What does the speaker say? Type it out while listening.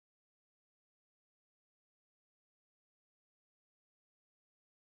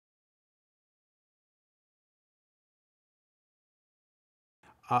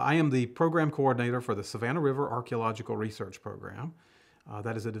I am the program coordinator for the Savannah River Archaeological Research Program.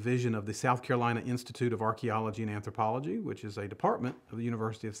 That is a division of the South Carolina Institute of Archaeology and Anthropology, which is a department of the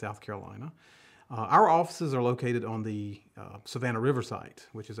University of South Carolina. Our offices are located on the Savannah River site,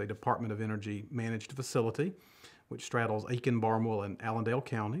 which is a Department of Energy managed facility, which straddles Aiken, Barnwell, and Allendale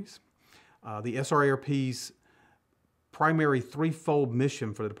counties. The SRARP's primary threefold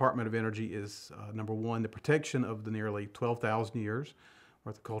mission for the Department of Energy is, number one, the protection of the nearly 12,000 years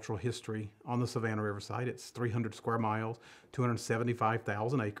worth of cultural history on the Savannah River site. It's 300 square miles,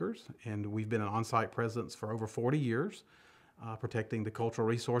 275,000 acres, and we've been an on-site presence for over 40 years, protecting the cultural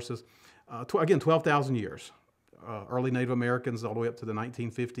resources. Again, 12,000 years. Early Native Americans all the way up to the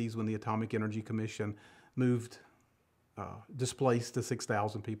 1950s when the Atomic Energy Commission displaced the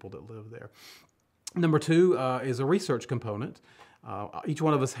 6,000 people that live there. Number two is a research component. Each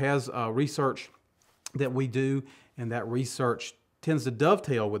one of us has research that we do, and that research tends to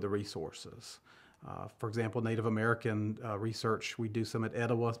dovetail with the resources. For example, Native American research, we do some at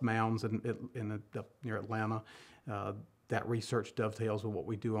Etowah Mounds near Atlanta. That research dovetails with what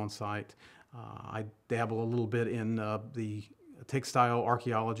we do on site. I dabble a little bit in the textile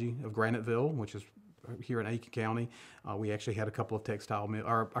archaeology of Graniteville, which is here in Aiken County. We actually had a couple of textile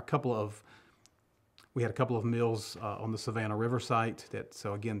mills, we had a couple of mills on the Savannah River site.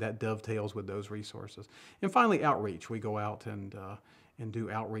 So again, that dovetails with those resources. And finally, outreach. We go out and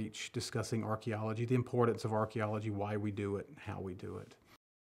do outreach discussing archaeology, the importance of archaeology, why we do it, and how we do it.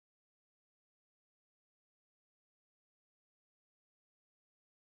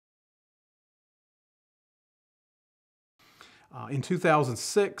 In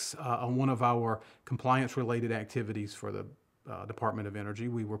 2006, on one of our compliance-related activities for the Department of Energy,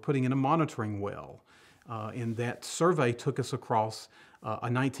 we were putting in a monitoring well. And that survey took us across a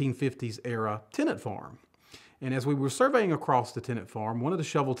 1950s era tenant farm. And as we were surveying across the tenant farm, one of the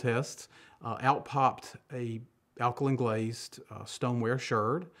shovel tests out-popped a alkaline glazed stoneware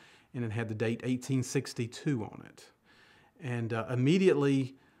sherd, and it had the date 1862 on it. And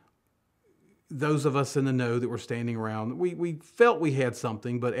immediately, those of us in the know that were standing around, we felt we had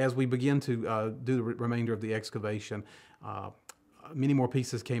something, but as we began to do the remainder of the excavation, many more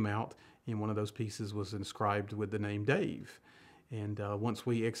pieces came out, and one of those pieces was inscribed with the name Dave. And once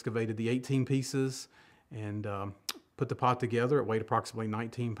we excavated the 18 pieces and put the pot together, it weighed approximately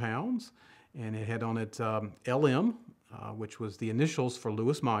 19 pounds, and it had on it LM, which was the initials for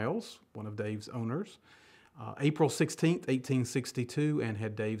Lewis Miles, one of Dave's owners, April 16th, 1862, and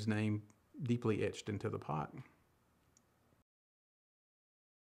had Dave's name deeply etched into the pot.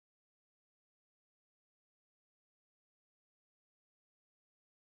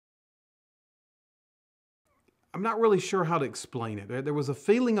 I'm not really sure how to explain it. There was a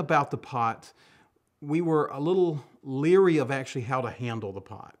feeling about the pot. We were a little leery of actually how to handle the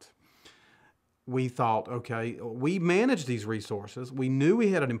pot. We thought, okay, we manage these resources. We knew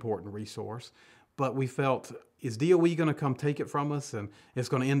we had an important resource, but we felt, is DOE going to come take it from us and it's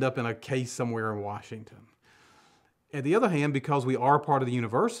going to end up in a case somewhere in Washington? On the other hand, because we are part of the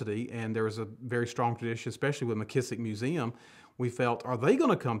university and there is a very strong tradition, especially with McKissick Museum, we felt, are they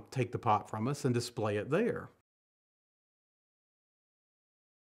going to come take the pot from us and display it there?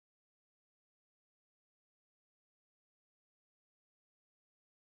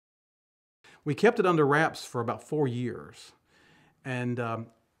 We kept it under wraps for about 4 years and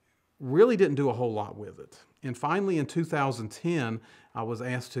really didn't do a whole lot with it. And finally, in 2010, I was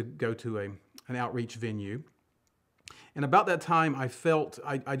asked to go to an outreach venue. And about that time, I felt,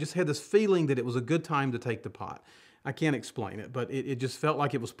 I just had this feeling that it was a good time to take the pot. I can't explain it, but it just felt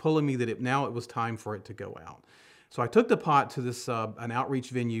like it was pulling me that now it was time for it to go out. So I took the pot to this an outreach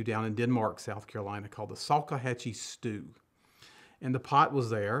venue down in Denmark, South Carolina, called the Salkehatchie Stew. And the pot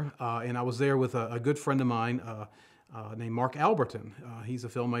was there, and I was there with a good friend of mine named Mark Alberton. He's a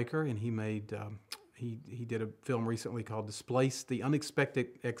filmmaker, and he did a film recently called Displaced: The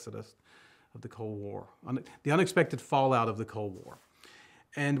Unexpected Exodus of the Cold War, the unexpected fallout of the Cold War.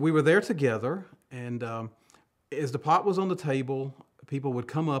 And we were there together, and as the pot was on the table, people would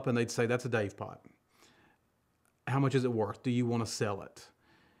come up and they'd say, "That's a Dave pot. How much is it worth? Do you want to sell it?"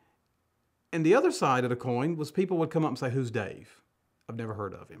 And the other side of the coin was people would come up and say, "Who's Dave? I've never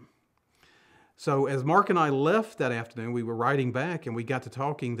heard of him." So as Mark and I left that afternoon, we were riding back and we got to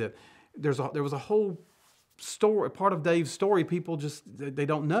talking that there was a whole story, part of Dave's story people they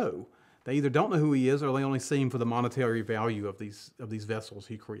don't know. They either don't know who he is or they only see him for the monetary value of these vessels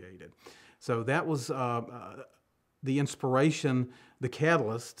he created. So that was the inspiration, the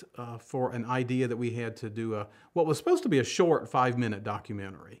catalyst for an idea that we had to do what was supposed to be a short 5-minute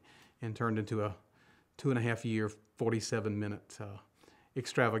documentary and turned into a 2.5-year, 47-minute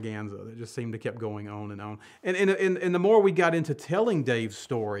extravaganza that just seemed to keep going on and on. And the more we got into telling Dave's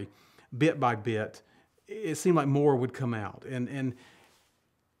story, bit by bit, it seemed like more would come out. And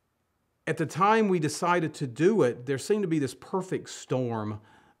at the time we decided to do it, there seemed to be this perfect storm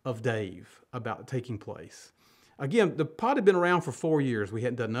of Dave about taking place. Again, the pot had been around for 4 years. We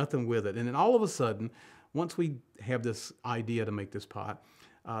hadn't done nothing with it. And then all of a sudden, once we have this idea to make this pot,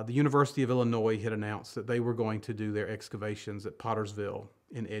 the University of Illinois had announced that they were going to do their excavations at Pottersville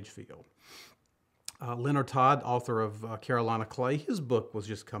in Edgefield. Leonard Todd, author of Carolina Clay, his book was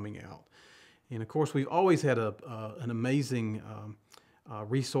just coming out. And of course, we've always had an amazing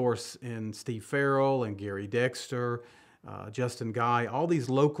resource in Steve Farrell and Gary Dexter, Justin Guy, all these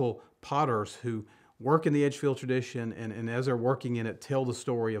local potters who work in the Edgefield tradition, and as they're working in it, tell the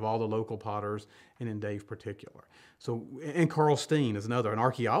story of all the local potters, and in Dave particular. So, and Carl Steen is another, an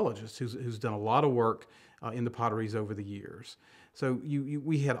archaeologist who's done a lot of work in the potteries over the years. So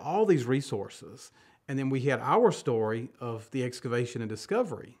we had all these resources, and then we had our story of the excavation and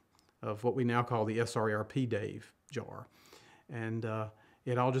discovery of what we now call the SRARP Dave jar. And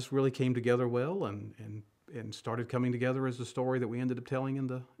it all just really came together well and started coming together as the story that we ended up telling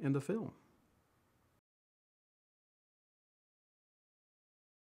in the film.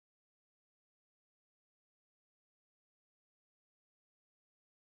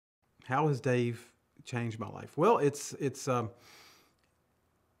 How has Dave changed my life? Well, I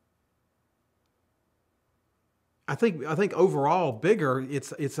think overall bigger.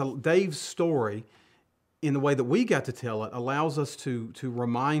 It's a Dave's story in the way that we got to tell it allows us to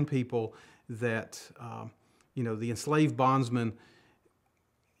remind people that the enslaved bondsmen.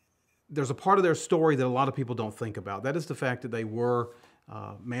 There's a part of their story that a lot of people don't think about. That is the fact that they were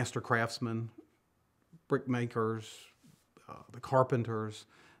master craftsmen, brick makers, the carpenters,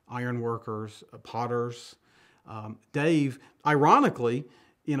 iron workers, potters. Dave, ironically,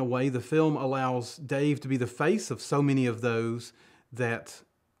 in a way, the film allows Dave to be the face of so many of those that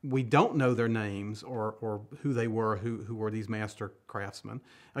we don't know their names or who they were, who were these master craftsmen.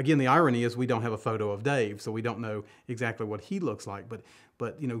 Again, the irony is we don't have a photo of Dave, so we don't know exactly what he looks like. But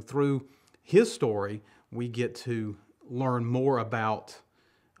through his story, we get to learn more about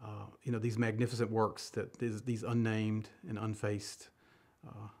these magnificent works that these unnamed and unfaced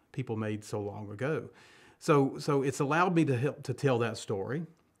people made so long ago. So it's allowed me to help to tell that story,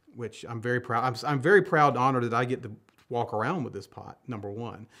 which I'm very proud. I'm very proud and honored that I get to walk around with this pot, number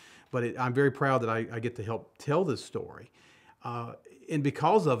one. But I'm very proud that I get to help tell this story. And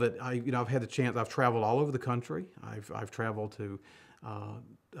because of it, I've had the chance. I've traveled all over the country. I've traveled to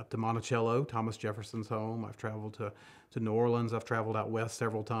up to Monticello, Thomas Jefferson's home. I've traveled to New Orleans. I've traveled out west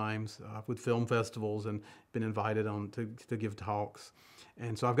several times with film festivals and been invited on to give talks.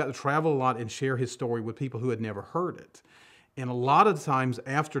 And so I've got to travel a lot and share his story with people who had never heard it. And a lot of times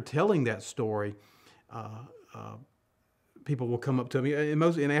after telling that story, people will come up to me, and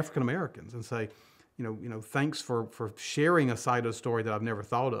mostly African Americans, and say, thanks for sharing a side of the story that I've never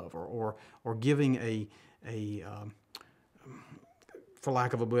thought of, or giving a for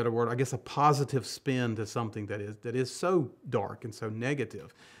lack of a better word, I guess a positive spin to something that is so dark and so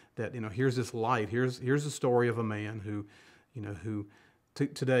negative. That here's this light. Here's the story of a man who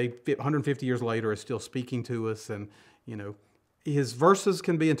today, 150 years later, is still speaking to us, and his verses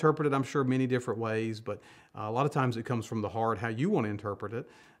can be interpreted, I'm sure, many different ways, but a lot of times it comes from the heart, how you want to interpret it,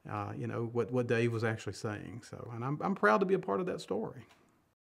 what Dave was actually saying. So, and I'm proud to be a part of that story.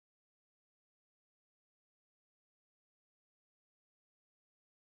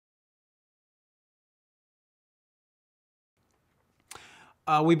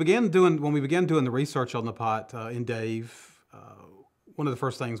 When we began doing the research on the pot in Dave, one of the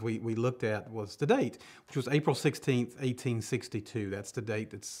first things we looked at was the date, which was April 16th, 1862. That's the date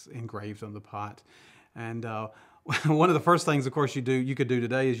that's engraved on the pot. And one of the first things, of course, you could do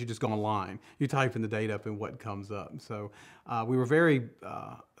today is you just go online. You type in the date up and what comes up. So we were very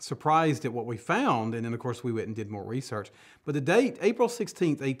surprised at what we found, and then, of course, we went and did more research. But the date, April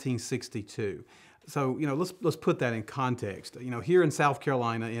 16th, 1862. So, let's put that in context. Here in South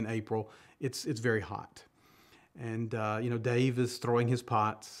Carolina in April, it's very hot. And, Dave is throwing his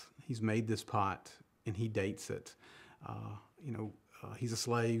pots. He's made this pot, and he dates it. He's a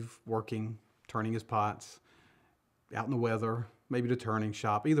slave working, turning his pots, out in the weather, maybe to turning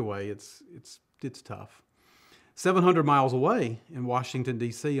shop. Either way, it's tough. 700 miles away in Washington,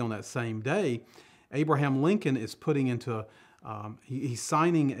 D.C. on that same day, Abraham Lincoln is putting into, he's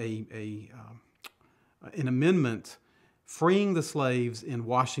signing an amendment freeing the slaves in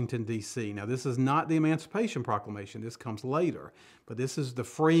Washington, D.C. Now, this is not the Emancipation Proclamation. This comes later. But this is the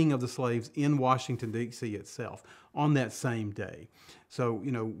freeing of the slaves in Washington, D.C. itself on that same day. So,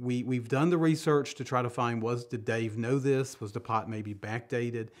 you know, we've done the research to try to find, did Dave know this? Was the pot maybe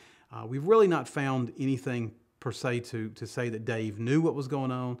backdated? We've really not found anything per se to say that Dave knew what was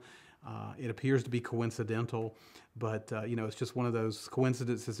going on. It appears to be coincidental, but you know, it's just one of those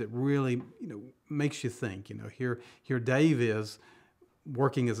coincidences that really, you know, makes you think. You know, here Dave is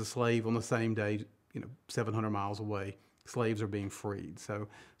working as a slave on the same day, you know, 700 miles away. Slaves are being freed. So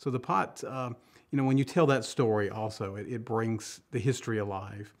the pot, you know, when you tell that story, also it brings the history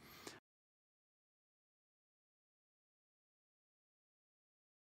alive.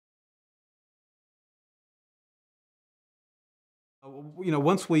 You know,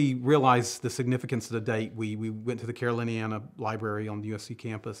 once we realized the significance of the date, we went to the Caroliniana Library on the USC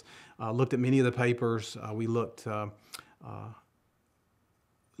campus, looked at many of the papers. We looked at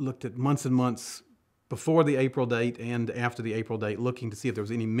months and months before the April date and after the April date, looking to see if there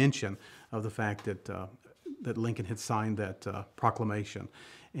was any mention of the fact that that Lincoln had signed that proclamation,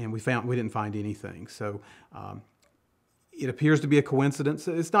 and we didn't find anything. So. It appears to be a coincidence.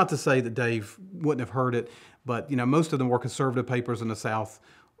 It's not to say that Dave wouldn't have heard it, but you know, most of the more conservative papers in the South,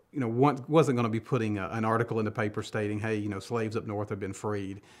 you know, wasn't going to be putting an article in the paper stating, "Hey, you know, slaves up north have been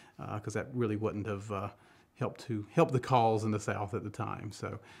freed," because that really wouldn't have helped the cause in the South at the time.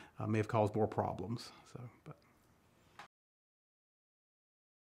 So may have caused more problems. But.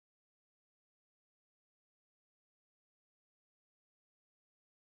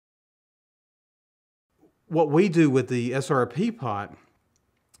 What we do with the SRP pot,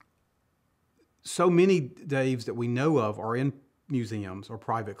 so many Daves that we know of are in museums or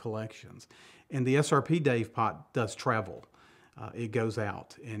private collections. And the SRP Dave pot does travel. It goes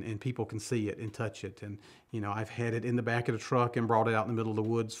out and people can see it and touch it. And, you know, I've had it in the back of the truck and brought it out in the middle of the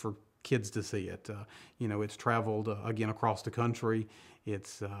woods for kids to see it. You know, it's traveled, again, across the country.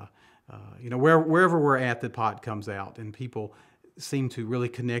 It's, you know, wherever we're at, the pot comes out and people seem to really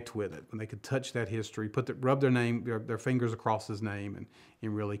connect with it when they could touch that history, rub their fingers across his name,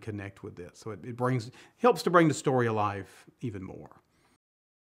 and really connect with it. So it helps to bring the story alive even more.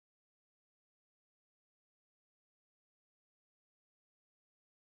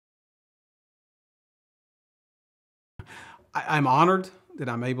 I'm honored that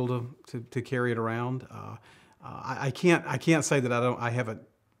I'm able to carry it around. I can't say that I haven't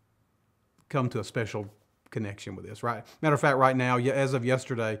come to a special connection with this. Right. Matter of fact, right now, as of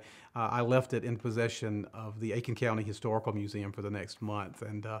yesterday, I left it in possession of the Aiken County Historical Museum for the next month.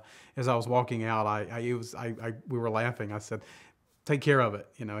 And as I was walking out, we were laughing. I said, "Take care of it.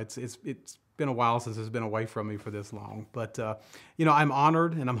 You know, it's been a while since it's been away from me for this long." But you know, I'm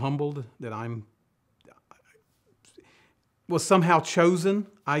honored and I'm humbled that was somehow chosen.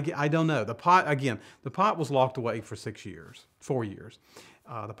 I don't know. The pot was locked away for 4 years.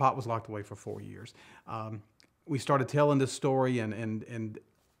 The pot was locked away for 4 years. We started telling this story, and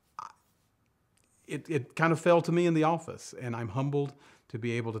it kind of fell to me in the office, and I'm humbled to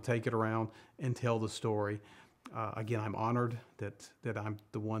be able to take it around and tell the story. Again, I'm honored that I'm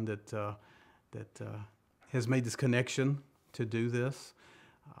the one that has made this connection to do this.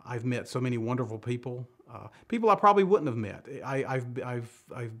 I've met so many wonderful people, people I probably wouldn't have met.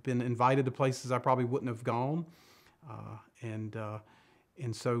 I've been invited to places I probably wouldn't have gone,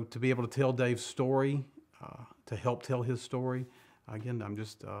 and so to be able to tell Dave's story, to help tell his story, again,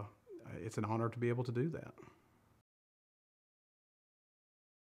 it's an honor to be able to do that.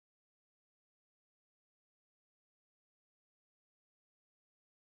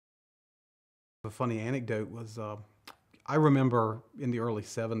 A funny anecdote was, I remember in the early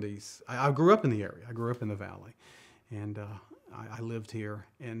 70s, I grew up in the area. I grew up in the valley, and I lived here.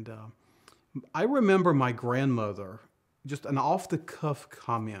 And I remember my grandmother, just an off-the-cuff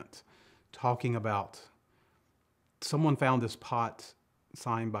comment, talking about someone found this pot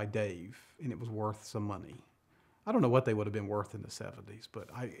signed by Dave, and it was worth some money. I don't know what they would have been worth in the 70s, but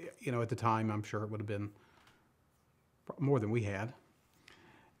you know, at the time, I'm sure it would have been more than we had.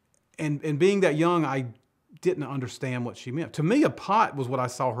 And being that young, I didn't understand what she meant. To me, a pot was what I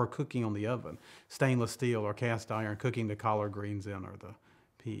saw her cooking on the oven, stainless steel or cast iron, cooking the collard greens in or the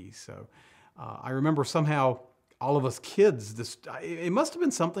peas. So I remember somehow all of us kids, it must have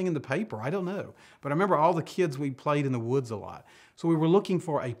been something in the paper, I don't know. But I remember all the kids, we played in the woods a lot. So we were looking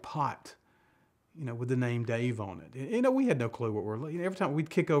for a pot, you know, with the name Dave on it. And, you know, we had no clue what we were looking. Every time we'd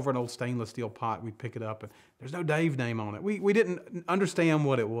kick over an old stainless steel pot, we'd pick it up, and there's no Dave name on it. We didn't understand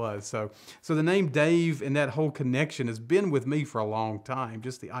what it was. So the name Dave and that whole connection has been with me for a long time.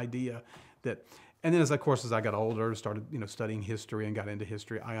 Just the idea that, And then, of course, as I got older, started studying history and got into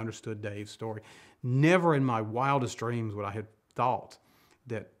history, I understood Dave's story. Never in my wildest dreams would I have thought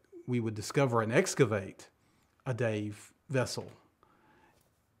that we would discover and excavate a Dave vessel.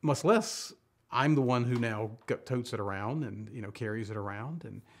 Much less, I'm the one who now totes it around and carries it around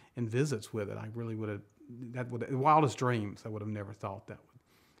and visits with it. I really would have the wildest dreams. I would have never thought that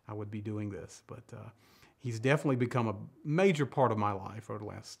I would be doing this, but he's definitely become a major part of my life over the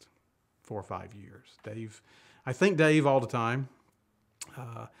last 4 or 5 years. Dave, I think Dave all the time.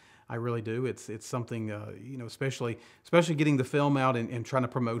 I really do. It's something especially getting the film out and trying to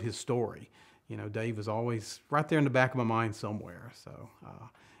promote his story. Dave is always right there in the back of my mind somewhere. So,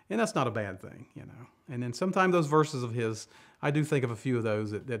 and that's not a bad thing, And then sometimes those verses of his, I do think of a few of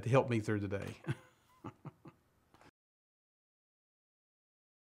those that help me through the day.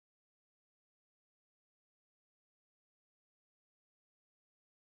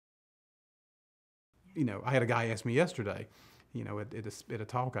 I had a guy ask me yesterday, at a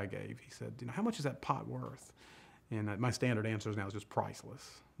talk I gave, he said, how much is that pot worth? And my standard answer now is just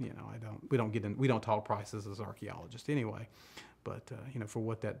priceless. We don't talk prices as archaeologists anyway, but for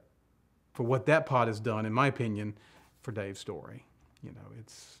what that pot has done, in my opinion, for Dave's story,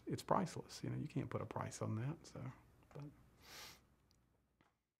 it's priceless. You can't put a price on that. So, but.